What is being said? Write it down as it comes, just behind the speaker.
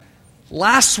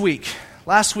Last week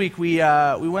we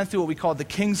went through what we called the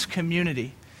King's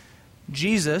Community.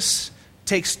 Jesus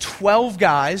takes 12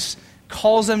 guys,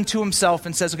 calls them to himself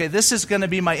and says, okay, this is going to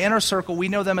be my inner circle. We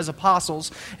know them as apostles.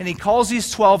 And he calls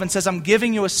these 12 and says, I'm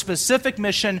giving you a specific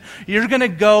mission. You're going to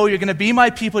go. You're going to be my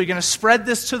people. You're going to spread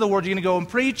this to the world. You're going to go and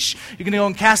preach. You're going to go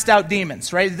and cast out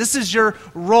demons, right? This is your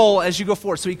role as you go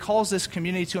forward. So he calls this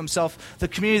community to himself, the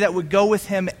community that would go with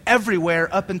him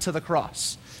everywhere up into the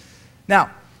cross.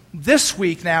 Now, this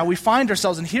week now, we find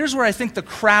ourselves, and here's where I think the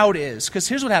crowd is, because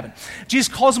here's what happened. Jesus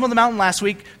calls them on the mountain last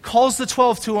week, calls the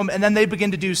 12 to him, and then they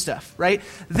begin to do stuff, right?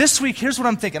 This week, here's what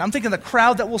I'm thinking. I'm thinking the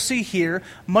crowd that we'll see here,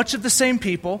 much of the same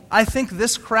people, I think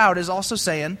this crowd is also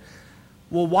saying,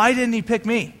 well, why didn't he pick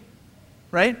me,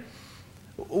 right?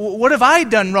 What have I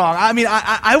done wrong? I mean,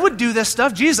 I would do this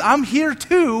stuff. Jesus, I'm here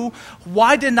too.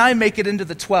 Why didn't I make it into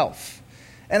the 12?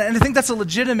 And I think that's a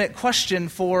legitimate question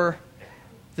for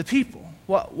the people.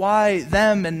 Why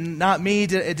them and not me?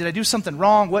 Did I do something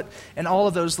wrong? What? And all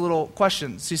of those little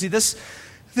questions. You see, this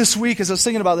week, as I was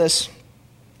thinking about this,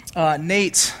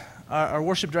 Nate, our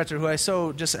worship director, who I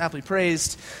so just aptly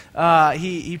praised,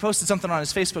 he posted something on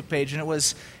his Facebook page, and it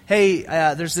was, hey,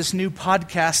 there's this new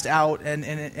podcast out,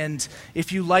 and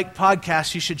if you like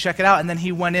podcasts, you should check it out. And then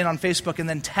he went in on Facebook and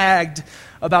then tagged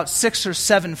about 6 or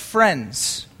 7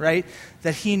 friends, right,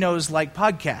 that he knows like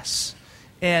podcasts.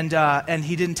 And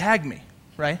he didn't tag me,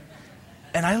 right?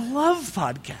 And I love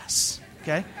podcasts,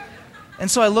 okay?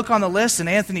 And so I look on the list, and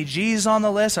Anthony G's on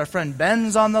the list, our friend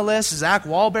Ben's on the list, Zach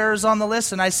Wahlbear's on the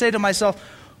list, and I say to myself,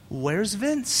 where's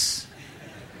Vince?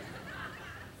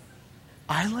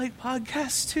 I like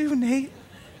podcasts too, Nate.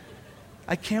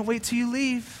 I can't wait till you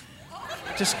leave.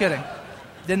 Just kidding.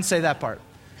 Didn't say that part.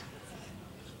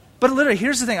 But literally,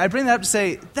 here's the thing. I bring that up to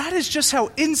say, that is just how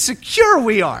insecure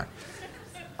we are.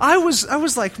 I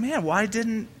was like, man, why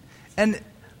didn't... And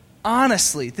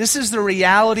honestly, this is the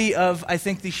reality of, I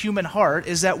think, the human heart,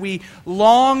 is that we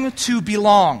long to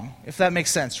belong, if that makes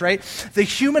sense, right? The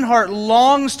human heart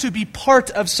longs to be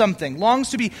part of something, longs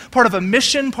to be part of a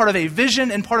mission, part of a vision,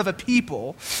 and part of a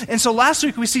people. And so last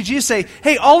week we see Jesus say,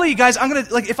 hey, all of you guys, I'm going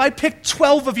to, if I pick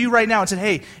 12 of you right now and said,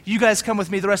 hey, you guys come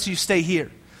with me, the rest of you stay here.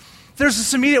 There's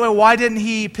this immediate way, why didn't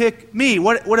he pick me?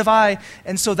 What have I?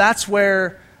 And so that's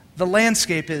where the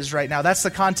landscape is right now. That's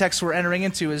the context we're entering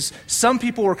into, is some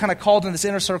people were kind of called in this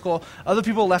inner circle, other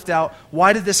people left out.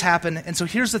 Why did this happen? And so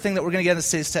here's the thing that we're going to get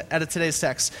out of today's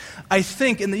text. I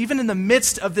think even in the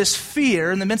midst of this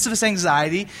fear, in the midst of this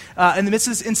anxiety, in the midst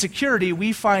of this insecurity,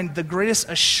 we find the greatest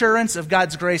assurance of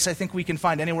God's grace I think we can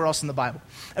find anywhere else in the Bible.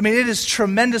 I mean, it is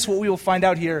tremendous what we will find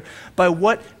out here by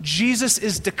what Jesus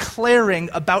is declaring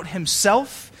about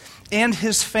himself and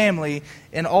his family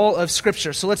in all of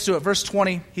Scripture. So let's do it. Verse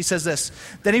 20, he says this.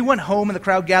 Then he went home, and the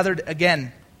crowd gathered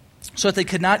again, so that they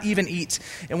could not even eat.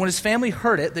 And when his family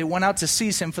heard it, they went out to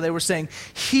seize him, for they were saying,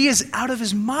 he is out of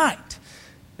his mind.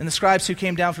 And the scribes who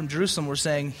came down from Jerusalem were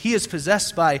saying, he is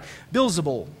possessed by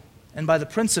Beelzebul, and by the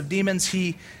prince of demons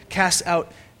he casts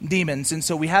out demons. And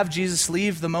so we have Jesus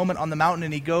leave the moment on the mountain,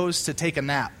 and he goes to take a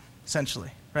nap,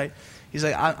 essentially, right? He's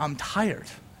like, I'm tired.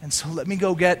 And so let me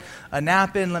go get a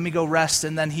nap in, let me go rest.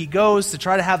 And then he goes to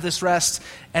try to have this rest,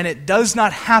 and it does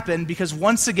not happen because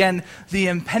once again, the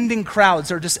impending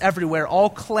crowds are just everywhere, all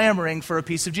clamoring for a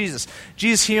piece of Jesus.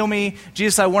 Jesus, heal me.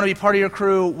 Jesus, I want to be part of your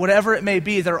crew. Whatever it may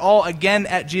be, they're all again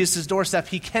at Jesus' doorstep.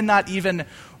 He cannot even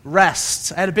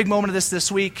rest. I had a big moment of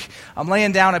this week. I'm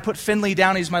laying down. I put Finley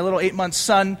down. He's my little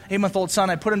 8-month-old son.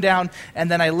 I put him down,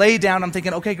 and then I lay down. I'm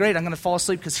thinking, okay, great. I'm going to fall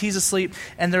asleep because he's asleep.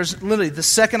 And there's literally, the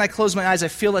second I close my eyes, I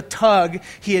feel a tug.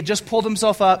 He had just pulled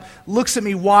himself up, looks at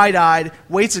me wide-eyed,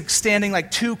 waits standing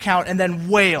like 2 count, and then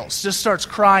wails, just starts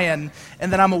crying.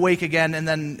 And then I'm awake again, and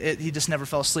then he just never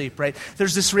fell asleep, right?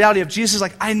 There's this reality of Jesus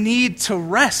like, I need to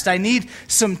rest. I need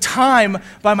some time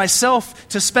by myself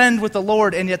to spend with the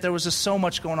Lord. And yet there was just so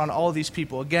much going on, all of these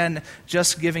people. Again,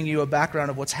 just giving you a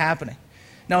background of what's happening.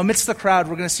 Now, amidst the crowd,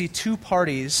 we're going to see 2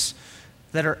 parties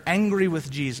that are angry with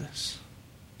Jesus.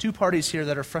 2 parties here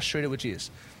that are frustrated with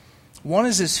Jesus. One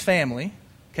is his family,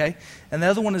 okay? And the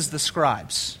other one is the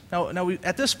scribes. Now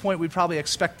at this point, we probably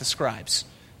expect the scribes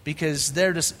because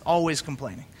they're just always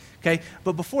complaining, okay?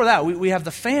 But before that, we have the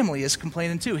family is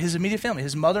complaining too, his immediate family,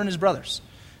 his mother and his brothers.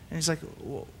 And he's like,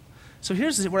 whoa. So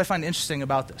here's what I find interesting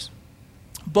about this.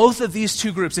 Both of these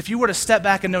 2 groups, if you were to step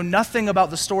back and know nothing about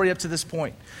the story up to this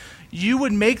point, you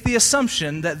would make the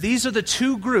assumption that these are the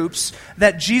 2 groups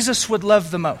that Jesus would love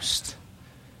the most.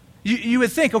 You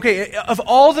would think, okay, of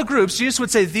all the groups, Jesus would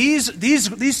say,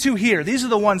 these two here, these are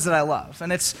the ones that I love.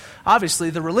 And it's obviously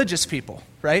the religious people,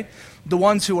 right? The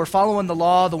ones who are following the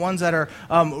law, the ones that are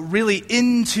really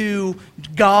into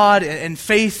God and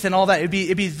faith and all that.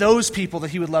 It'd be those people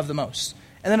that he would love the most.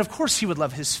 And then, of course, he would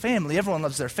love his family. Everyone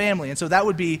loves their family. And so that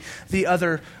would be the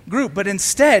other group. But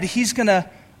instead, he's going to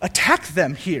attack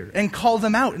them here and call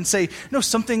them out and say, no,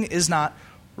 something is not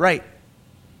right.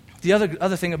 The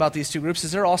other thing about these two groups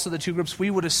is they're also the two groups we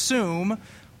would assume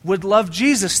would love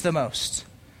Jesus the most.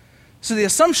 So the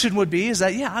assumption would be is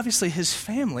that, yeah, obviously his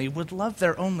family would love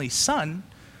their only son,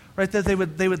 right? That they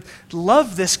would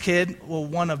love this kid, well,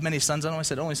 one of many sons. I don't know why I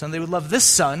said only son. They would love this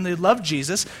son. They would love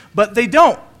Jesus, but they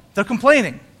don't. They're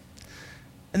complaining.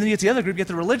 And then you get the other group, get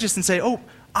the religious, and say, oh,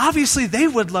 obviously they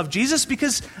would love Jesus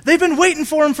because they've been waiting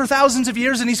for him for thousands of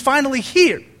years and he's finally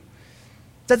here.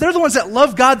 That they're the ones that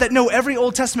love God, that know every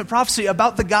Old Testament prophecy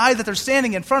about the guy that they're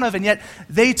standing in front of, and yet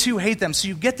they too hate them. So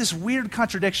you get this weird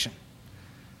contradiction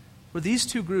where these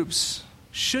two groups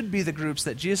should be the groups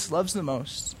that Jesus loves the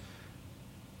most,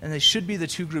 and they should be the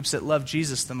two groups that love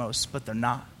Jesus the most, but they're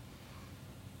not.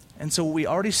 And so what we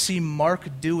already see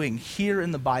Mark doing here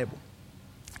in the Bible,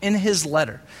 in his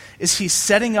letter, is he's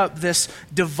setting up this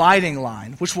dividing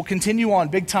line, which will continue on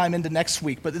big time into next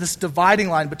week, but this dividing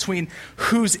line between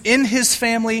who's in his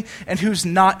family and who's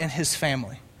not in his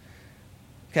family.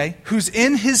 Okay? Who's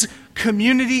in his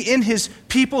community, in his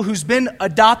people, who's been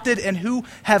adopted and who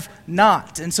have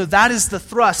not. And so that is the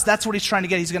thrust. That's what he's trying to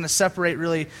get. He's going to separate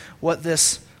really what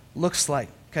this looks like.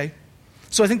 Okay?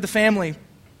 So I think the family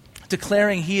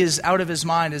declaring he is out of his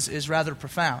mind is rather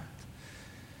profound.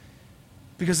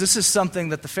 Because this is something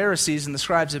that the Pharisees and the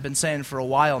scribes have been saying for a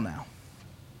while now.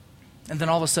 And then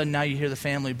all of a sudden now you hear the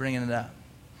family bringing it up.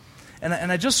 And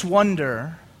I just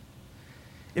wonder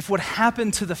if what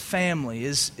happened to the family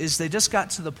is they just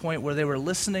got to the point where they were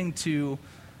listening to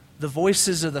the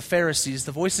voices of the Pharisees,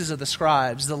 the voices of the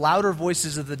scribes, the louder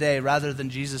voices of the day rather than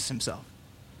Jesus himself.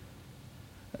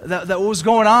 That what was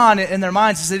going on in their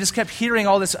minds is they just kept hearing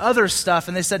all this other stuff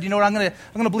and they said, you know what, I'm going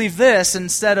to believe this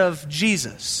instead of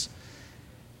Jesus.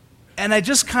 And I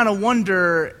just kind of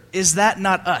wonder, is that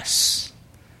not us?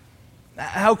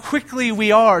 How quickly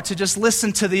we are to just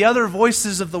listen to the other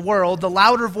voices of the world, the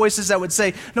louder voices that would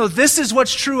say, no, this is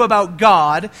what's true about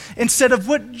God, instead of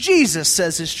what Jesus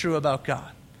says is true about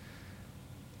God.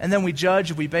 And then we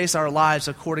judge, we base our lives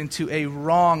according to a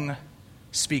wrong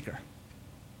speaker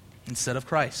instead of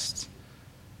Christ.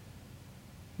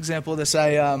 Example of this,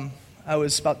 I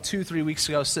was about 2-3 weeks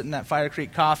ago sitting at Fire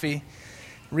Creek Coffee,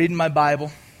 reading my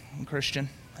Bible. I'm Christian.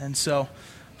 And so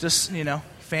just,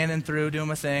 fanning through, doing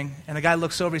my thing. And a guy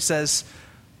looks over, he says,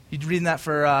 are you reading that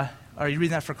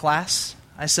for class?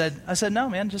 I said, no,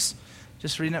 man, just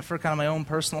reading it for kind of my own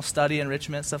personal study,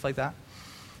 enrichment, stuff like that.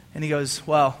 And he goes,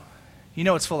 well,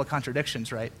 it's full of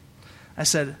contradictions, right? I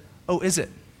said, oh, is it?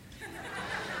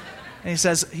 And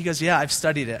he goes, yeah, I've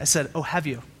studied it. I said, oh, have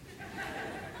you?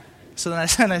 So then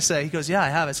he goes, yeah, I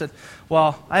have. I said,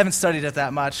 well, I haven't studied it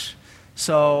that much,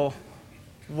 so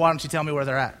why don't you tell me where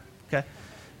they're at? Okay?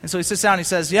 And so he sits down and he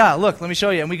says, yeah, look, let me show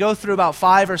you. And we go through about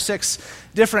 5 or 6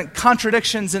 different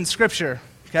contradictions in Scripture.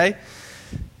 Okay?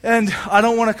 And I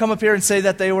don't want to come up here and say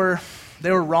that they were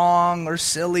wrong or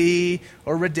silly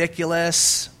or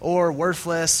ridiculous or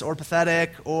worthless or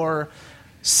pathetic or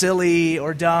silly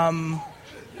or dumb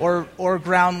or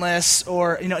groundless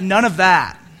or none of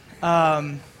that.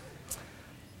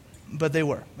 But they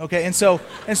were, okay? And so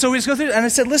we just go through, and I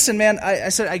said, listen, man, I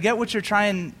said, I get what you're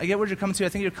coming to. I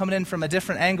think you're coming in from a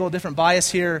different angle, different bias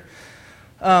here.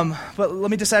 But let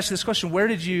me just ask you this question: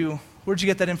 where'd you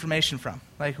get that information from?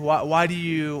 Like, why do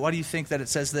you think that it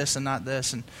says this and not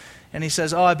this? And he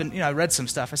says, oh, I read some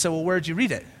stuff. I said, well, where'd you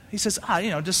read it? He says,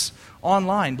 just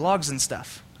online blogs and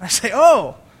stuff. I say,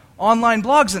 oh, online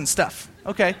blogs and stuff.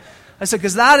 Okay. I said,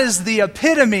 because that is the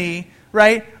epitome,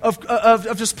 right,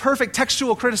 of just perfect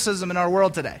textual criticism in our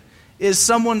world today, is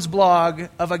someone's blog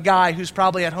of a guy who's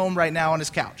probably at home right now on his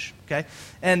couch, okay?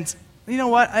 And you know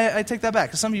what? I take that back,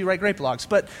 because some of you write great blogs.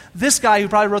 But this guy who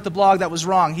probably wrote the blog that was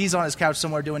wrong, he's on his couch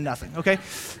somewhere doing nothing, okay?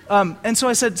 And so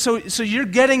I said, so you're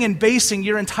getting and basing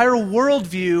your entire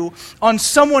worldview on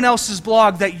someone else's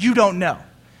blog that you don't know.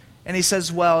 And he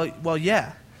says, well,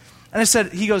 yeah. And I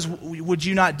said, he goes, would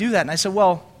you not do that? And I said,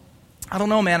 well, I don't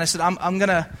know, man. I said, I'm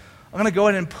gonna go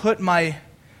ahead and put my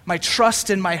trust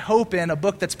and my hope in a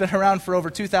book that's been around for over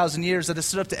 2,000 years, that has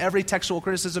stood up to every textual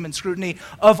criticism and scrutiny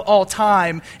of all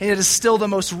time, and it is still the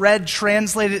most read,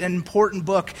 translated, and important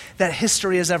book that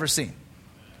history has ever seen.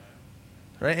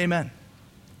 Right? Amen.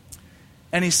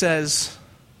 And he says,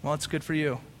 well, it's good for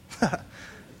you.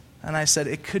 And I said,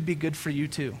 it could be good for you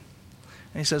too.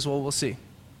 And he says, well, we'll see.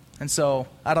 And so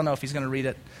I don't know if he's going to read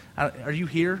it. Are you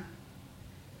here?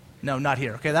 No, not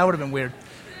here. Okay, that would have been weird.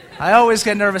 I always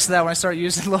get nervous of that when I start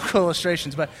using local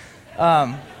illustrations. But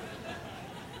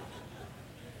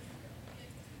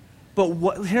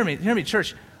hear me,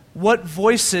 church. What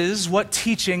voices, what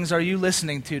teachings are you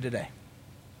listening to today?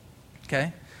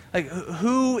 Okay? Like,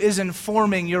 who is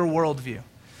informing your worldview?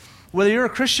 Whether you're a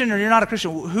Christian or you're not a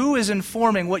Christian, who is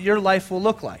informing what your life will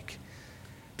look like?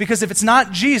 Because if it's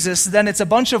not Jesus, then it's a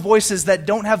bunch of voices that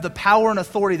don't have the power and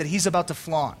authority that he's about to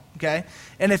flaunt, okay?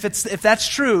 And if that's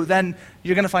true, then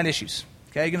you're going to find issues,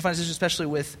 okay? You're going to find issues especially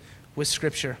with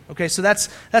Scripture, okay? So that's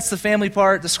the family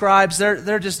part. The scribes,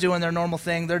 they're just doing their normal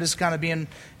thing. They're just kind of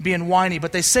being whiny.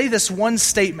 But they say this one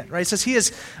statement, right? It says he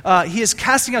is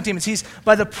casting out demons. He's,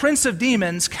 by the prince of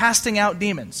demons, casting out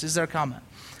demons, is their comment.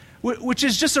 Which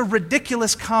is just a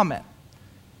ridiculous comment.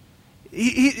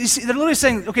 They're literally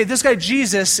saying, okay, this guy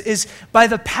Jesus is, by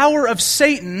the power of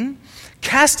Satan,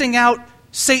 casting out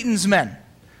Satan's men.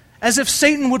 As if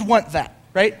Satan would want that,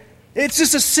 right? It's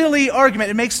just a silly argument.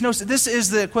 It makes no sense. This is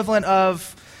the equivalent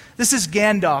of, this is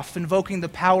Gandalf invoking the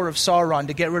power of Sauron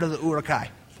to get rid of the Uruk-hai.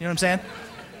 You know what I'm saying?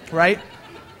 Right?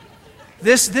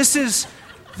 This is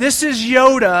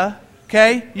Yoda,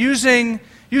 okay, using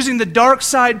the dark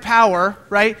side power,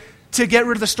 right, to get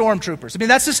rid of the stormtroopers. I mean,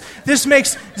 this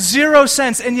makes zero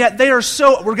sense, and yet they are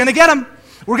we're going to get him.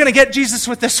 We're going to get Jesus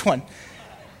with this one.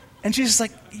 And Jesus is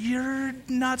like, you're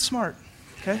not smart,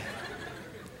 okay?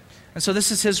 And so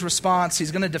this is his response.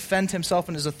 He's going to defend himself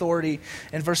and his authority.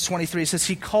 In verse 23, he says,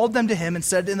 he called them to him and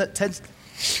said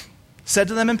to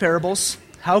them in parables,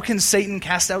 how can Satan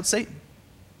cast out Satan?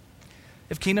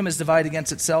 If kingdom is divided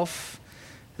against itself,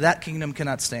 that kingdom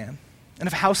cannot stand. And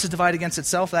if a house is divided against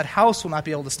itself, that house will not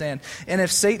be able to stand. And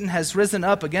if Satan has risen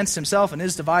up against himself and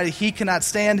is divided, he cannot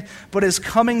stand, but is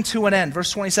coming to an end. Verse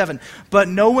 27, but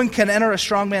no one can enter a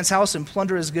strong man's house and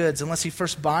plunder his goods unless he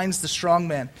first binds the strong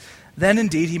man. Then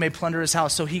indeed he may plunder his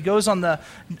house. So he goes on the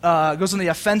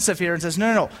offensive here and says,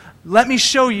 no. Let me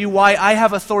show you why I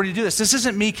have authority to do this. This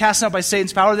isn't me casting out by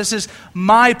Satan's power. This is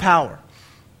my power.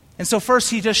 And so first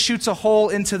he just shoots a hole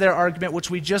into their argument, which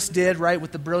we just did, right,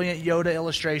 with the brilliant Yoda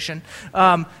illustration.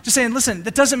 Just saying, listen,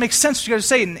 that doesn't make sense to you guys,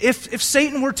 Satan. If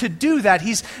Satan were to do that,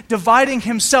 he's dividing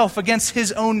himself against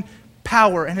his own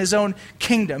power and his own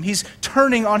kingdom. He's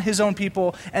turning on his own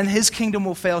people, and his kingdom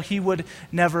will fail. He would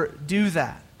never do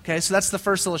that. Okay, so that's the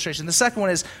first illustration. The second one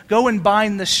is, go and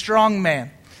bind the strong man.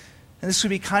 And this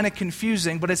would be kind of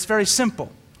confusing, but it's very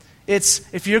simple. It's,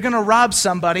 if you're going to rob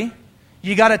somebody,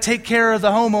 you got to take care of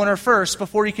the homeowner first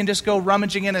before you can just go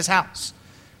rummaging in his house,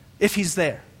 if he's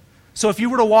there. So if you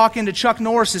were to walk into Chuck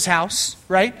Norris's house,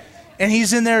 right, and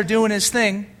he's in there doing his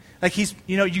thing, like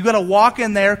you got to walk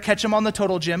in there, catch him on the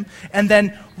total gym, and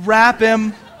then wrap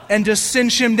him and just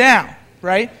cinch him down,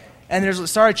 right? And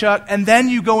there's, sorry, Chuck, and then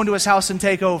you go into his house and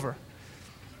take over.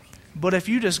 But if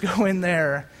you just go in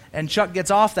there and Chuck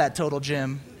gets off that total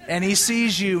gym and he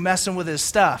sees you messing with his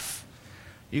stuff,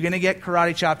 you're going to get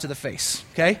karate chopped to the face,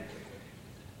 okay?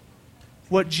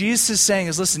 What Jesus is saying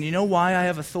is, listen, you know why I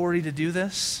have authority to do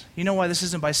this? You know why this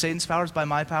isn't by Satan's power, it's by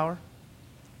my power?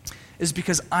 Is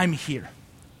because I'm here.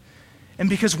 And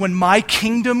because when my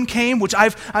kingdom came, which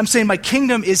I'm saying my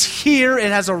kingdom is here,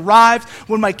 it has arrived.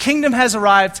 When my kingdom has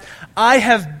arrived, I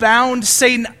have bound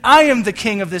Satan. I am the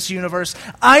king of this universe.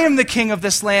 I am the king of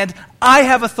this land. I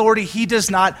have authority. He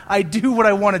does not. I do what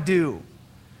I want to do.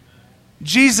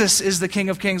 Jesus is the King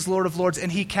of Kings, Lord of Lords,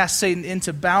 and he casts Satan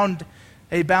into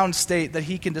a bound state that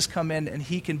he can just come in and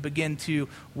he can begin to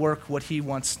work what he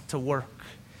wants to work.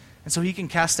 And so he can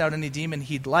cast out any demon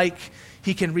he'd like.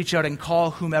 He can reach out and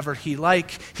call whomever he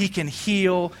like. He can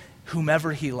heal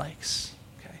whomever he likes.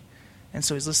 Okay? And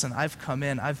so he's, listen, I've come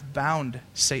in. I've bound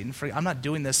Satan. I'm not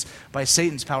doing this by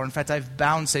Satan's power. In fact, I've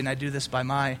bound Satan. I do this by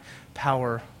my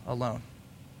power alone.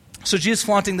 So Jesus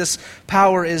flaunting this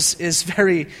power is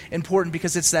very important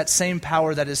because it's that same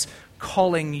power that is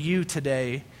calling you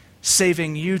today,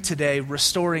 saving you today,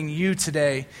 restoring you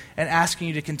today, and asking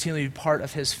you to continue to be part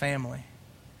of his family.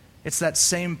 It's that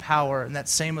same power and that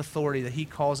same authority that he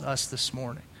calls us this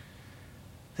morning.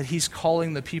 That he's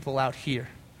calling the people out here.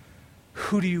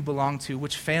 Who do you belong to?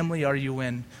 Which family are you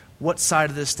in? What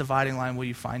side of this dividing line will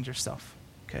you find yourself?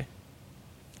 Okay.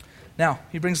 Now,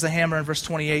 he brings the hammer in verse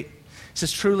 28. He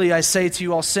says, truly I say to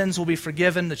you, all sins will be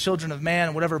forgiven the children of man,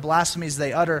 and whatever blasphemies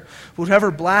they utter.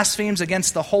 Whoever blasphemes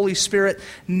against the Holy Spirit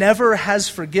never has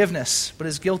forgiveness, but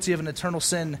is guilty of an eternal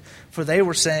sin. For they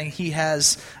were saying he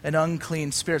has an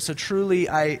unclean spirit. So truly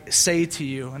I say to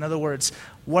you, in other words,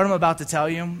 what I'm about to tell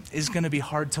you is going to be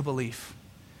hard to believe.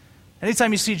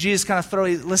 Anytime you see Jesus kind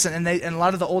of listen, and a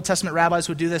lot of the Old Testament rabbis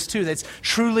would do this too.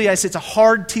 Truly, I say it's a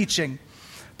hard teaching,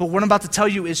 but what I'm about to tell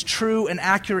you is true and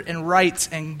accurate and right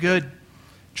and good.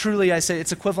 Truly, I say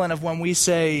it's equivalent of when we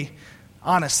say,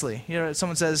 honestly.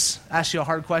 Someone asks you a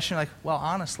hard question, like, well,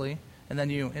 honestly, and then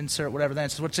you insert whatever the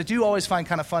answer is, which I do always find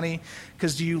kind of funny,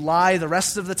 because do you lie the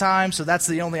rest of the time? So that's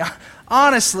the only,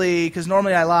 honestly, because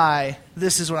normally I lie,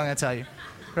 this is what I'm going to tell you,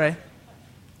 right?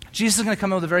 Jesus is going to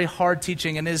come in with a very hard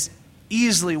teaching and is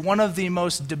easily one of the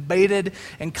most debated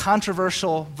and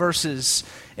controversial verses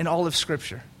in all of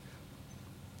Scripture.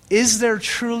 Is there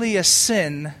truly a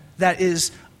sin that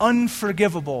is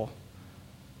unforgivable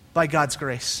by God's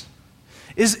grace?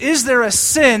 Is there a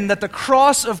sin that the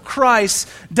cross of Christ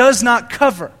does not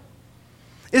cover?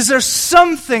 Is there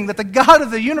something that the God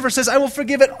of the universe says, I will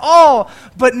forgive it all,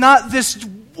 but not this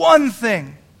one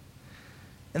thing?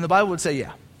 And the Bible would say,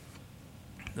 yeah.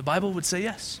 The Bible would say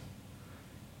yes.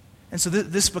 And so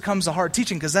this becomes a hard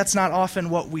teaching, because that's not often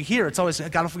what we hear. It's always,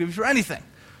 God will forgive you for anything.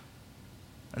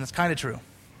 And that's kind of true.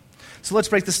 So let's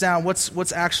break this down.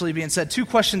 What's actually being said? 2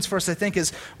 questions first, I think,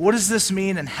 is what does this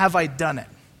mean, and have I done it?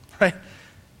 Right?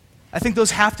 I think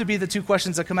those have to be the 2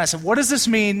 questions that come out. So what does this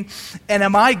mean, and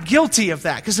am I guilty of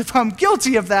that? Because if I'm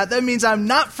guilty of that, that means I'm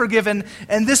not forgiven,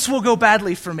 and this will go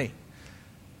badly for me.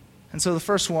 And so the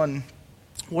first one,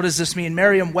 what does this mean?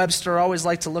 Merriam-Webster, I always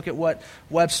like to look at what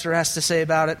Webster has to say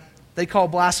about it. They call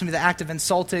blasphemy the act of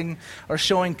insulting or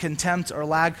showing contempt or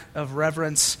lack of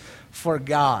reverence for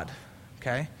God.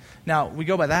 Okay? Now, we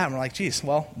go by that and we're like, geez,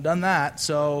 well, done that,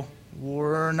 so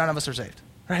none of us are saved,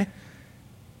 right?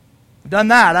 Done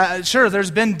that. Sure,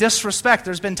 there's been disrespect.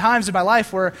 There's been times in my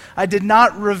life where I did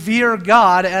not revere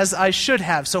God as I should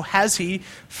have. So has He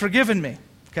forgiven me?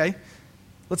 Okay?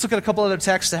 Let's look at a couple other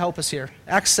texts to help us here.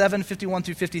 Acts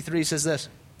 7:51-53 says this.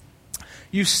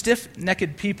 You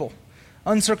stiff-necked people,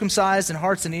 uncircumcised in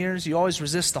hearts and ears, you always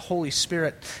resist the Holy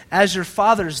Spirit. As your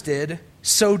fathers did,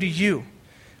 so do you.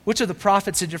 Which of the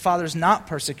prophets did your fathers not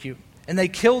persecute? And they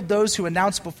killed those who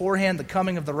announced beforehand the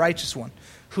coming of the righteous one,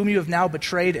 whom you have now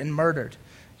betrayed and murdered.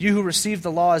 You who received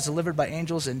the law as delivered by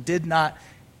angels and did not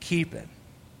keep it.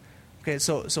 Okay,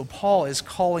 so Paul is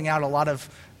calling out a lot of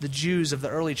the Jews of the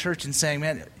early church and saying,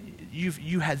 man,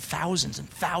 you had thousands and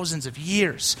thousands of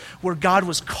years where God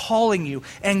was calling you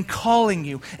and calling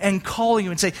you and calling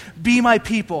you and say, be my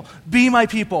people,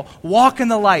 walk in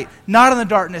the light, not in the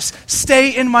darkness,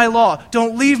 stay in my law,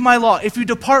 don't leave my law. If you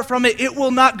depart from it, it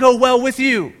will not go well with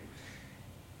you.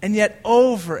 And yet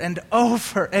over and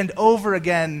over and over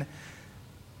again,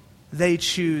 they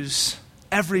choose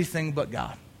everything but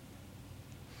God.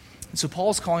 And so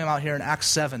Paul's calling them out here in Acts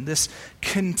 7, this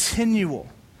continual,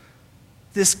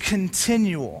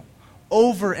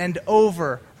 over and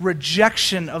over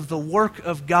rejection of the work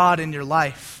of God in your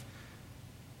life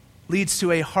leads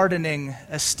to a hardening,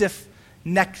 a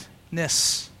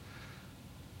stiff-neckedness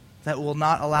that will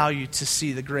not allow you to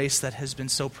see the grace that has been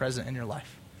so present in your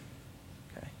life.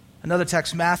 Okay. Another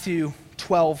text, Matthew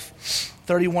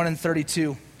 12:31 and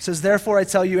 32. Says, therefore I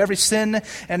tell you, every sin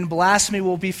and blasphemy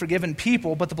will be forgiven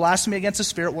people, but the blasphemy against the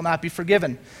Spirit will not be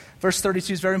forgiven. Verse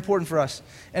 32 is very important for us.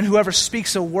 And whoever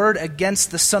speaks a word against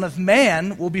the Son of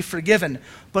Man will be forgiven,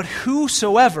 but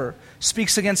whosoever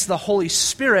speaks against the Holy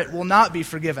Spirit will not be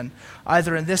forgiven,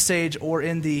 either in this age or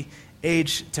in the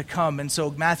age to come. And so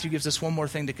Matthew gives us one more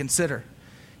thing to consider.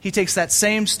 He takes that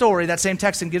same story, that same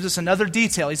text, and gives us another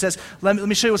detail. He says, let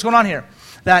me show you what's going on here.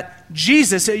 That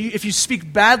Jesus, if you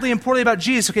speak badly and poorly about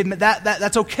Jesus, okay,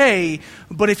 that's okay.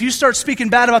 But if you start speaking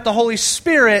bad about the Holy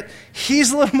Spirit,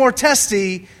 He's a little more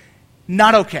testy,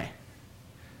 not okay.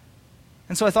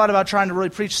 And so I thought about trying to really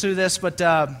preach through this, but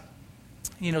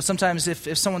sometimes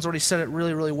if someone's already said it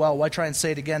really, really well, why try and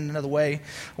say it again another way?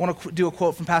 I want to do a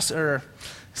quote from the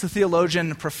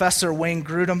theologian, Professor Wayne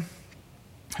Grudem,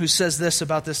 who says this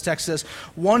about this text, says,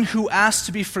 one who asks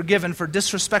to be forgiven for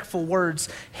disrespectful words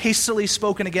hastily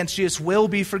spoken against Jesus will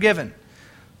be forgiven.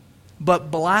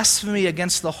 But blasphemy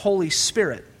against the Holy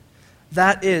Spirit,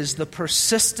 that is the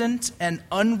persistent and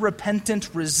unrepentant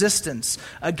resistance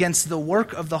against the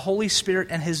work of the Holy Spirit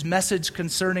and His message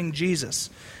concerning Jesus,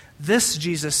 this,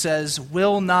 Jesus says,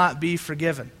 will not be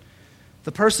forgiven.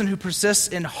 The person who persists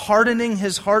in hardening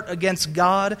his heart against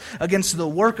God, against the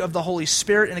work of the Holy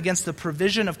Spirit, and against the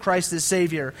provision of Christ as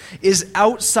Savior is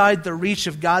outside the reach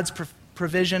of God's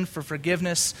provision for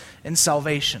forgiveness and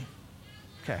salvation.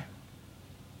 Okay.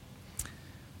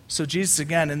 So Jesus,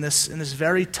 again, in this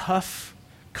very tough,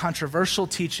 controversial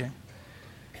teaching,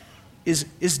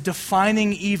 is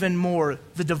defining even more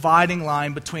the dividing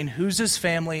line between who's His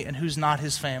family and who's not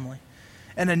His family.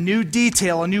 And a new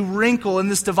detail, a new wrinkle in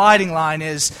this dividing line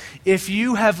is if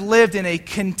you have lived in a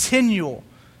continual,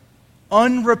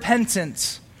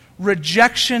 unrepentant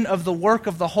rejection of the work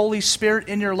of the Holy Spirit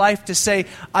in your life to say,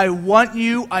 I want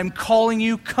you, I'm calling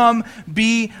you, come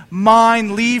be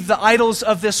mine, leave the idols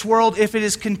of this world. If it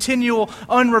is continual,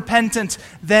 unrepentant,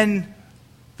 then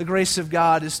the grace of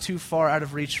God is too far out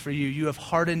of reach for you. You have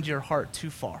hardened your heart too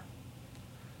far.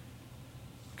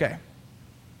 Okay.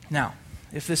 Now,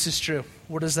 if this is true,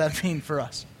 what does that mean for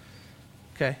us?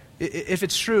 Okay. If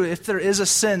it's true, if there is a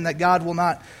sin that God will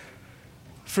not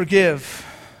forgive,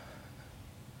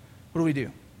 what do we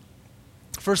do?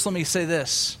 First, let me say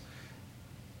this.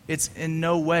 It's in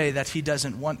no way that he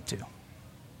doesn't want to.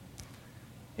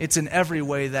 It's in every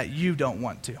way that you don't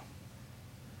want to.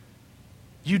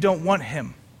 You don't want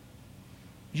him.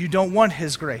 You don't want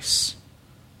his grace.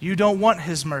 You don't want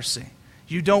his mercy.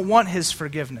 You don't want his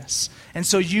forgiveness. And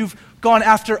so you've gone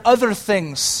after other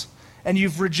things, and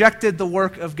you've rejected the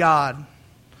work of God,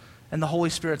 and the Holy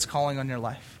Spirit's calling on your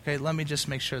life. Okay, let me just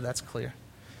make sure that's clear.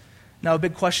 Now, a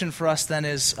big question for us then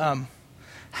is,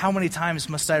 how many times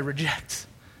must I reject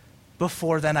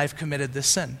before then I've committed this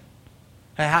sin?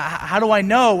 How do I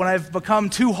know when I've become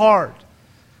too hard?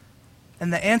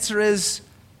 And the answer is,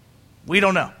 we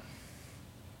don't know.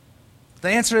 The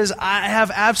answer is, I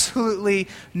have absolutely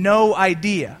no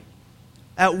idea.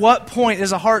 At what point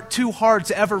is a heart too hard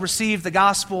to ever receive the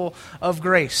gospel of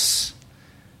grace?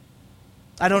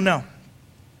 I don't know.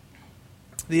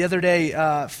 The other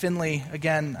day, Finley,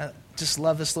 again, I just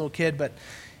love this little kid, but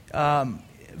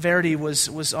Verity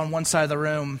was on one side of the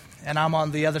room, and I'm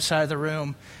on the other side of the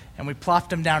room, and we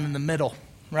plopped him down in the middle,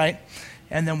 right?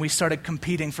 And then we started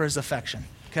competing for his affection,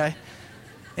 okay?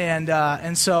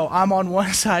 And so I'm on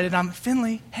one side, and I'm,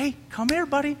 Finley, hey, come here,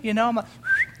 buddy. You know, I'm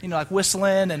like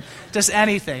whistling and just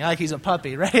anything, like he's a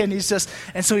puppy, right? And he's just,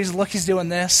 and so he's doing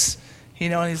this, you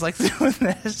know, and he's like doing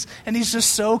this, and he's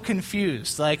just so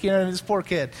confused, like, you know, this poor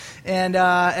kid.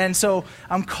 And so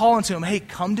I'm calling to him, hey,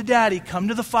 come to Daddy, come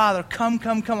to the Father, come.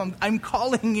 I'm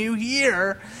calling you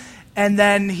here. And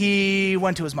then he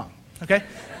went to his mom, okay?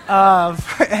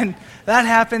 And that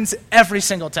happens every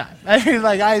single time. I mean,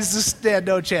 like, I just had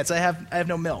no chance. I have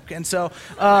no milk. And so,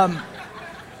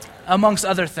 amongst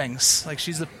other things, like,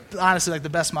 she's honestly like the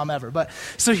best mom ever. But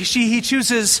so he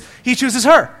chooses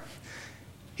her.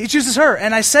 He chooses her.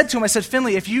 And I said to him,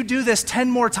 Finley, if you do this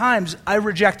 10 more times, I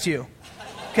reject you.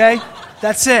 Okay?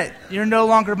 That's it. You're no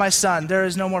longer my son. There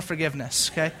is no more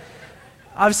forgiveness. Okay?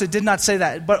 Obviously, did not say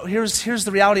that. But here's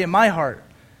the reality in my heart.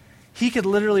 He could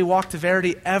literally walk to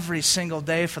Verity every single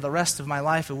day for the rest of my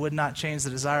life. It would not change the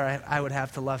desire I would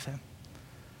have to love him.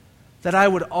 That I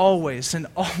would always and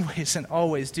always and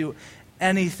always do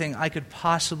anything I could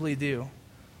possibly do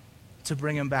to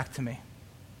bring him back to me.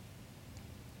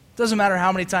 Doesn't matter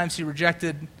how many times he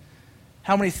rejected,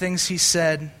 how many things he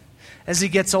said. As he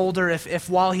gets older, if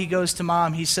while he goes to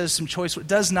mom he says some choice, it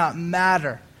does not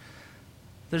matter.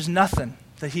 There's nothing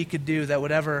that he could do that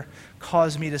would ever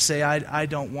cause me to say, I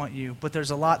don't want you. But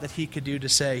there's a lot that he could do to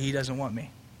say he doesn't want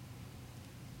me.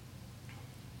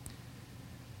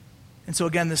 And so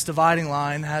again, this dividing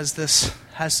line has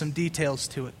some details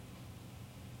to it.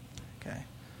 Okay.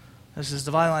 This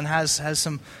dividing line has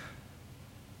some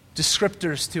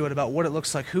descriptors to it about what it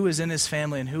looks like, who is in his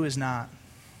family and who is not.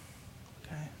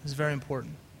 Okay. This is very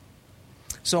important.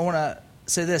 So I want to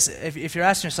say this. If you're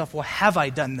asking yourself, well, have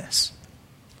I done this?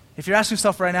 If you're asking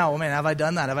yourself right now, well, man, have I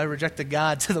done that? Have I rejected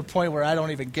God to the point where I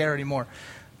don't even care anymore?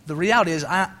 The reality is,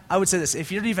 I would say this.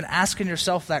 If you're even asking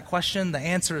yourself that question, the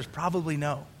answer is probably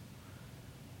no.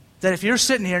 That if you're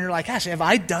sitting here and you're like, gosh, have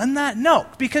I done that? No,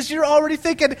 because you're already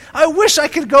thinking, I wish I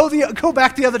could go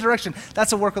back the other direction.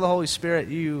 That's a work of the Holy Spirit.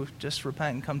 You just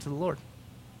repent and come to the Lord.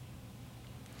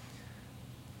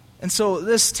 And so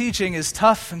this teaching is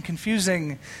tough and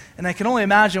confusing, and I can only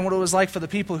imagine what it was like for the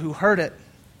people who heard it.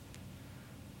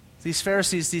 These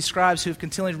Pharisees, these scribes who have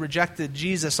continually rejected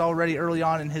Jesus already early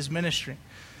on in his ministry,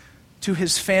 to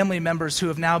his family members who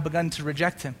have now begun to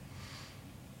reject him,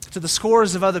 to the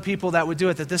scores of other people that would do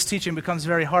it, that this teaching becomes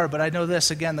very hard. But I know this,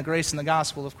 again, the grace and the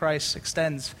gospel of Christ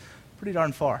extends pretty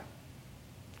darn far.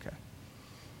 Okay.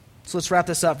 So let's wrap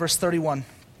this up. Verse 31.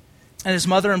 And his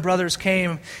mother and brothers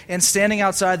came, and standing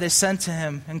outside they sent to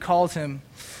him and called him.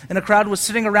 And a crowd was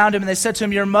sitting around him, and they said to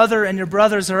him, your mother and your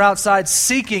brothers are outside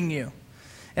seeking you.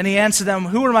 And he answered them,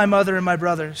 who are my mother and my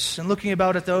brothers? And looking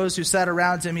about at those who sat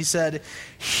around him, he said,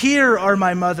 here are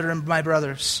my mother and my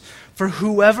brothers. For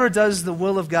whoever does the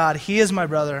will of God, he is my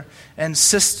brother and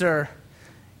sister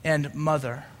and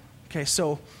mother. Okay,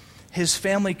 so his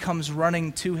family comes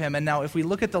running to him. And now if we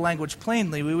look at the language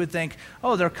plainly, we would think,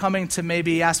 oh, they're coming to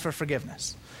maybe ask for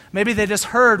forgiveness. Maybe they just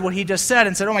heard what he just said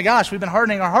and said, oh my gosh, we've been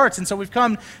hardening our hearts, and so we've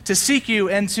come to seek you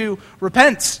and to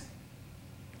repent.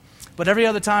 But every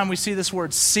other time we see this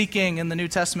word seeking in the New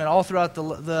Testament, all throughout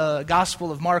the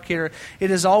Gospel of Mark here, it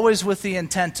is always with the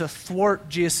intent to thwart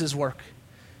Jesus' work.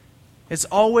 It's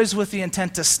always with the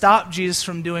intent to stop Jesus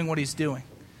from doing what he's doing.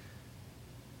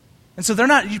 And so they're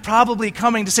not probably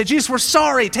coming to say, Jesus, we're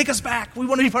sorry, take us back, we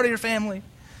want to be part of your family.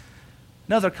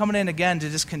 No, they're coming in again to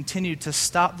just continue to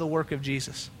stop the work of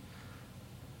Jesus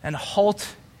and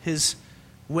halt his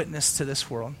witness to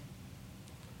this world.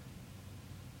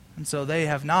 And so they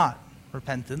have not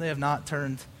repented. They have not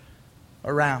turned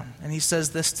around. And he says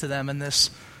this to them in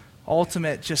this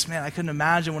ultimate, just, man, I couldn't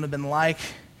imagine what it would have been like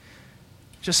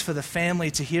just for the family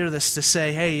to hear this, to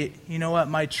say, hey, you know what,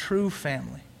 my true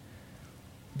family,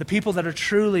 the people that are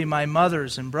truly my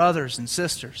mothers and brothers and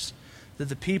sisters, they're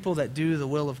the people that do the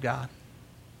will of God.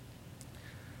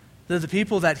 They're the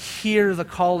people that hear the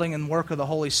calling and work of the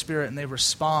Holy Spirit and they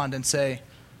respond and say,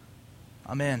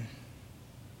 I'm in.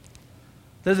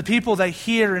 They're the people that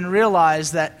hear and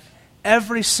realize that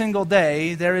every single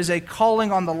day there is a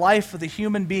calling on the life of the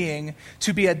human being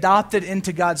to be adopted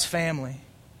into God's family.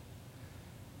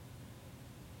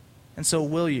 And so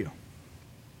will you?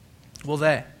 Will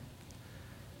they?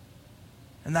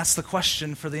 And that's the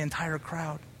question for the entire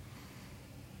crowd.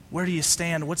 Where do you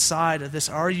stand? What side of this?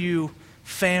 Are you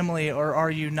family or are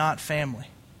you not family?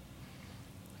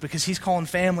 Because he's calling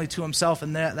family to himself,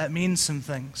 and that means some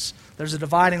things. There's a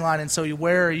dividing line, and so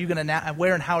where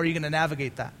and how are you going to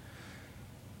navigate that?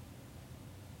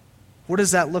 What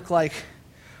does that look like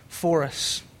for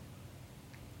us?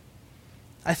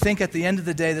 I think at the end of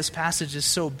the day, this passage is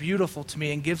so beautiful to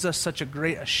me and gives us such a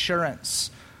great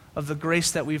assurance of the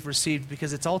grace that we've received,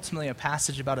 because it's ultimately a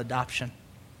passage about adoption.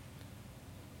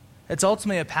 It's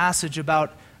ultimately a passage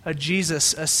about a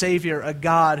Jesus, a Savior, a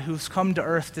God who's come to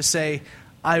earth to say,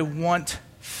 I want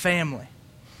family,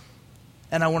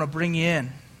 and I want to bring you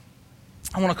in.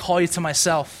 I want to call you to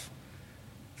myself.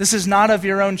 This is not of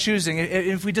your own choosing.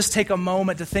 If we just take a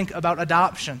moment to think about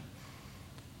adoption,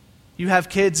 you have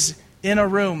kids in a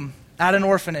room at an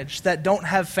orphanage that don't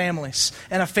have families,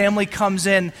 and a family comes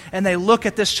in and they look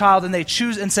at this child and they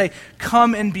choose and say,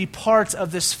 come and be part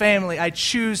of this family. I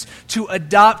choose to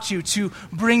adopt you, to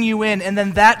bring you in. And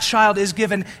then that child is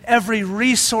given every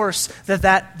resource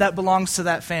that belongs to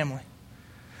that family.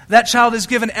 That child is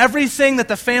given everything that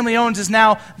the family owns is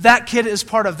now that kid is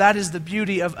part of. That is the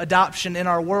beauty of adoption in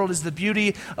our world, is the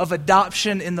beauty of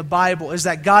adoption in the Bible, is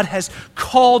that God has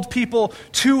called people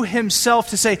to himself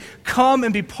to say, come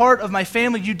and be part of my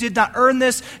family. You did not earn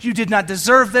this, you did not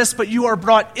deserve this, but you are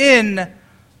brought in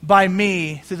by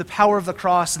me through the power of the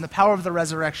cross and the power of the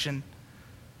resurrection.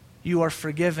 You are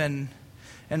forgiven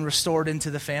and restored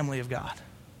into the family of God.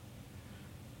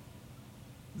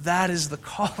 That is the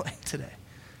calling today.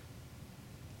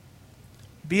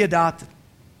 Be adopted.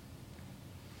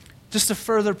 Just to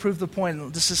further prove the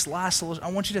point, just this last little,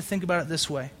 I want you to think about it this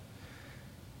way.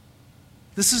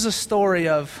 This is a story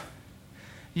of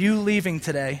you leaving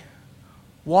today,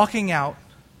 walking out,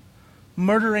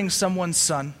 murdering someone's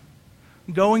son,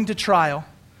 going to trial,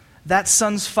 that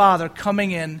son's father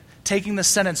coming in, taking the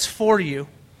sentence for you,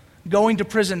 going to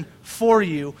prison for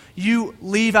you. You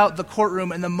leave out the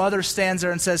courtroom and the mother stands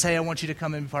there and says, hey, I want you to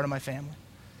come and be part of my family.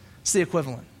 It's the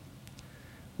equivalent.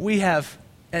 We have,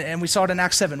 and we saw it in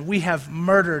Acts 7, we have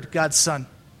murdered God's son.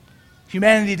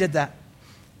 Humanity did that.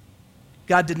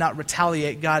 God did not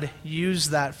retaliate. God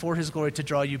used that for his glory to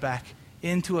draw you back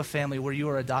into a family where you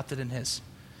are adopted in his.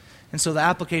 And so the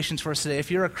applications for us today,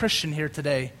 if you're a Christian here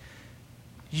today,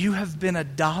 you have been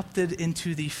adopted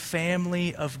into the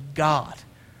family of God.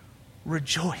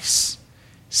 Rejoice,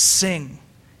 sing,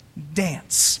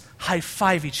 dance, high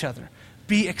five each other.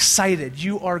 Be excited.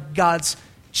 You are God's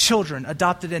children,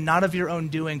 adopted in, not of your own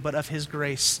doing, but of his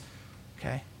grace.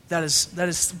 Okay? That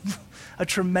is a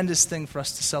tremendous thing for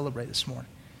us to celebrate this morning.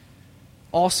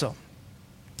 Also,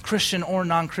 Christian or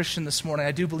non-Christian this morning,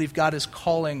 I do believe God is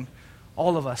calling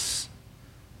all of us,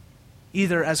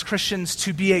 either as Christians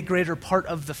to be a greater part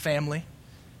of the family,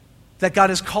 that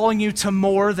God is calling you to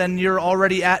more than you're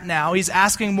already at now. He's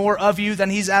asking more of you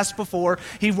than he's asked before.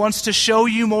 He wants to show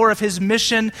you more of his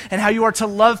mission and how you are to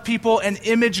love people and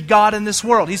image God in this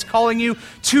world. He's calling you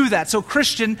to that. So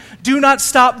Christian, do not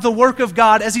stop the work of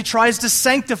God as he tries to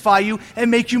sanctify you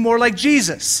and make you more like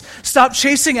Jesus. Stop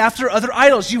chasing after other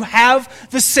idols. You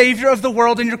have the Savior of the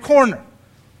world in your corner.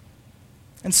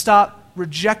 And stop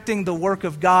rejecting the work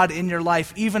of God in your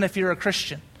life, even if you're a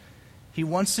Christian. He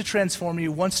wants to transform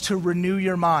you, wants to renew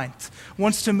your mind,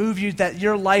 wants to move you that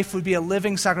your life would be a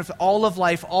living sacrifice, all of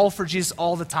life, all for Jesus,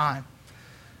 all the time.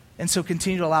 And so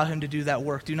continue to allow him to do that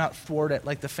work. Do not thwart it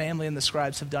like the family and the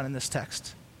scribes have done in this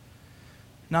text.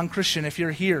 Non-Christian, if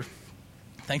you're here,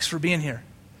 thanks for being here.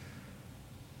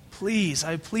 Please,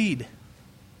 I plead,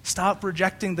 stop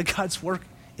rejecting the God's work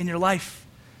in your life.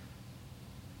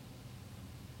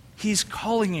 He's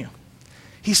calling you.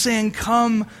 He's saying,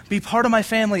 come, be part of my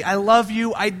family. I love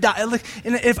you. I die.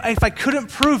 And if I couldn't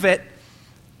prove it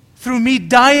through me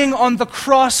dying on the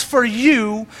cross for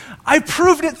you, I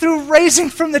proved it through raising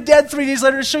from the dead 3 days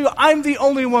later to show you I'm the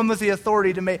only one with the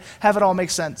authority to have it all make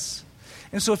sense.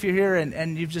 And so if you're here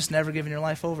and you've just never given your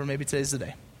life over, maybe today's the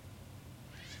day.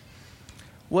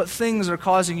 What things are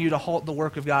causing you to halt the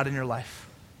work of God in your life?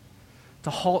 To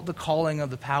halt the calling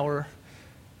of the power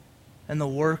and the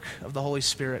work of the Holy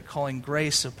Spirit, calling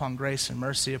grace upon grace and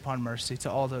mercy upon mercy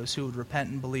to all those who would repent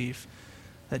and believe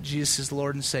that Jesus is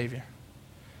Lord and Savior.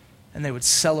 And they would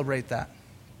celebrate that.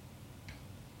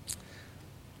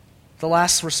 The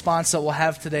last response that we'll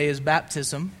have today is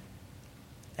baptism.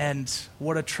 And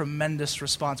what a tremendous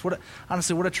response.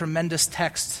 Honestly, what a tremendous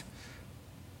text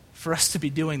for us to be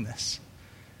doing this.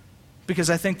 Because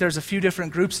I think there's a few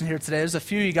different groups in here today. There's a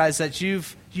few of you guys that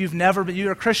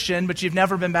you're a Christian, but you've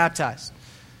never been baptized.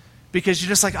 Because you're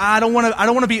just like, I don't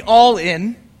want to be all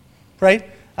in, right?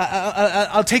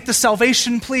 I'll take the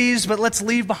salvation, please, but let's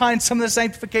leave behind some of the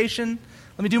sanctification.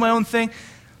 Let me do my own thing.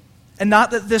 And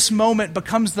not that this moment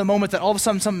becomes the moment that all of a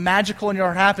sudden something magical in your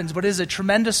heart happens, but it is a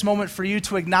tremendous moment for you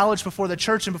to acknowledge before the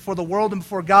church and before the world and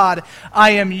before God,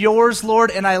 I am yours, Lord,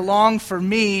 and I long for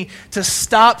me to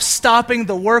stop stopping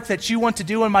the work that you want to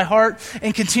do in my heart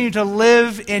and continue to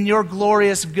live in your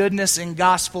glorious goodness and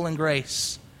gospel and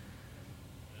grace.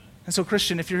 And so,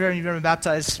 Christian, if you're here and you've never been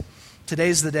baptized,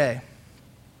 today's the day.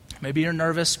 Maybe you're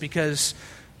nervous because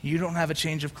you don't have a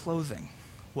change of clothing.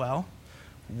 Well,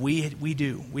 we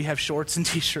do. We have shorts and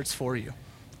t-shirts for you.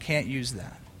 Can't use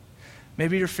that.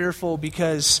 Maybe you're fearful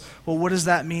because, well, what does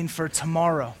that mean for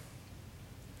tomorrow?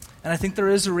 And I think there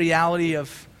is a reality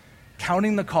of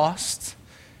counting the cost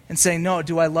and saying, no,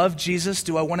 do I love Jesus?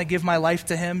 Do I want to give my life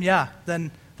to him? Yeah,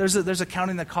 then there's a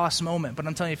counting the cost moment. But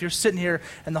I'm telling you, if you're sitting here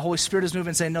and the Holy Spirit is moving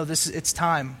and saying, no, it's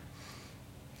time.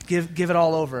 Give it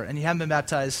all over. And you haven't been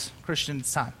baptized, Christian,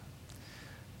 it's time.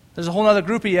 There's a whole other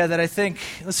group of you that I think,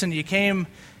 listen, you came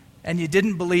and you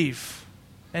didn't believe,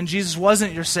 and Jesus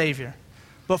wasn't your Savior.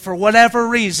 But for whatever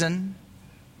reason,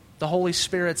 the Holy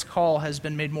Spirit's call has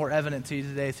been made more evident to you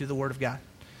today through the Word of God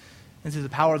and through the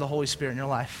power of the Holy Spirit in your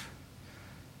life.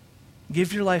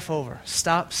 Give your life over.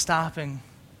 Stop stopping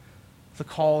the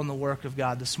call and the work of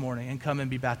God this morning and come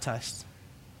and be baptized.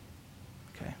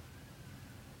 Okay?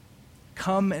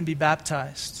 Come and be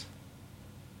baptized.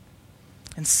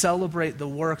 And celebrate the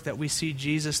work that we see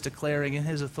Jesus declaring in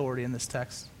his authority in this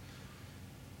text.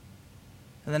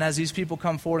 And then as these people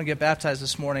come forward and get baptized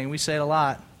this morning, we say it a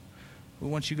lot, we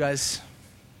want you guys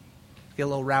to get a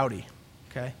little rowdy,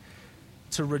 okay?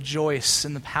 To rejoice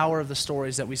in the power of the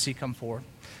stories that we see come forward.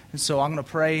 And so I'm going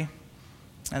to pray,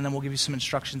 and then we'll give you some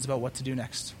instructions about what to do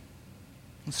next.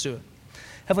 Let's do it.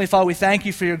 Heavenly Father, we thank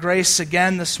you for your grace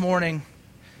again this morning.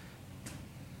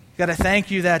 God, I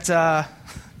thank you that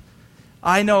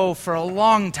I know for a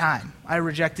long time I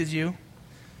rejected you.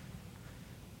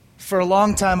 For a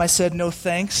long time I said no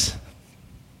thanks.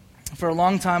 For a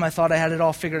long time I thought I had it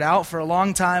all figured out. For a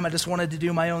long time I just wanted to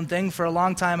do my own thing. For a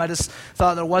long time I just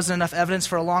thought there wasn't enough evidence.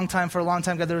 For a long time,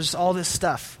 God, there was all this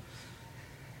stuff.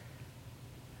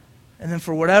 And then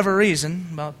for whatever reason,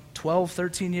 about 12,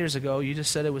 13 years ago, you just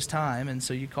said it was time. And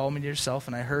so you called me to yourself,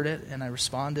 and I heard it, and I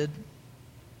responded.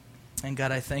 And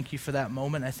God, I thank you for that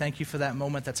moment. I thank you for that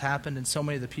moment that's happened in so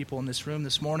many of the people in this room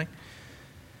this morning.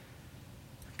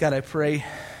 God, I pray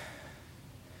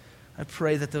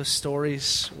that those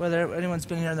stories, whether anyone's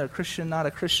been here and they're a Christian, not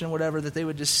a Christian, whatever, that they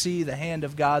would just see the hand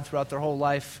of God throughout their whole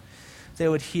life. They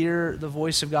would hear the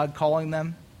voice of God calling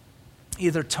them,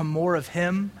 either to more of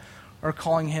him or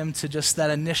calling him to just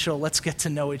that initial, let's get to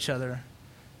know each other,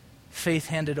 faith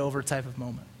handed over type of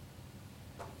moment.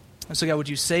 And so God, would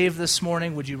you save this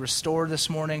morning? Would you restore this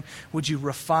morning? Would you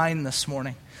refine this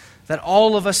morning? That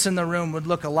all of us in the room would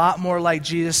look a lot more like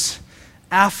Jesus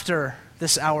after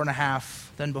this hour and a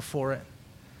half than before it.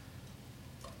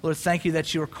 Lord, thank you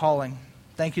that you are calling.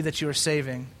 Thank you that you are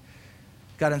saving.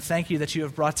 God, and thank you that you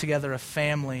have brought together a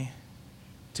family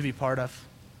to be part of.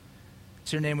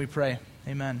 It's your name we pray.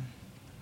 Amen.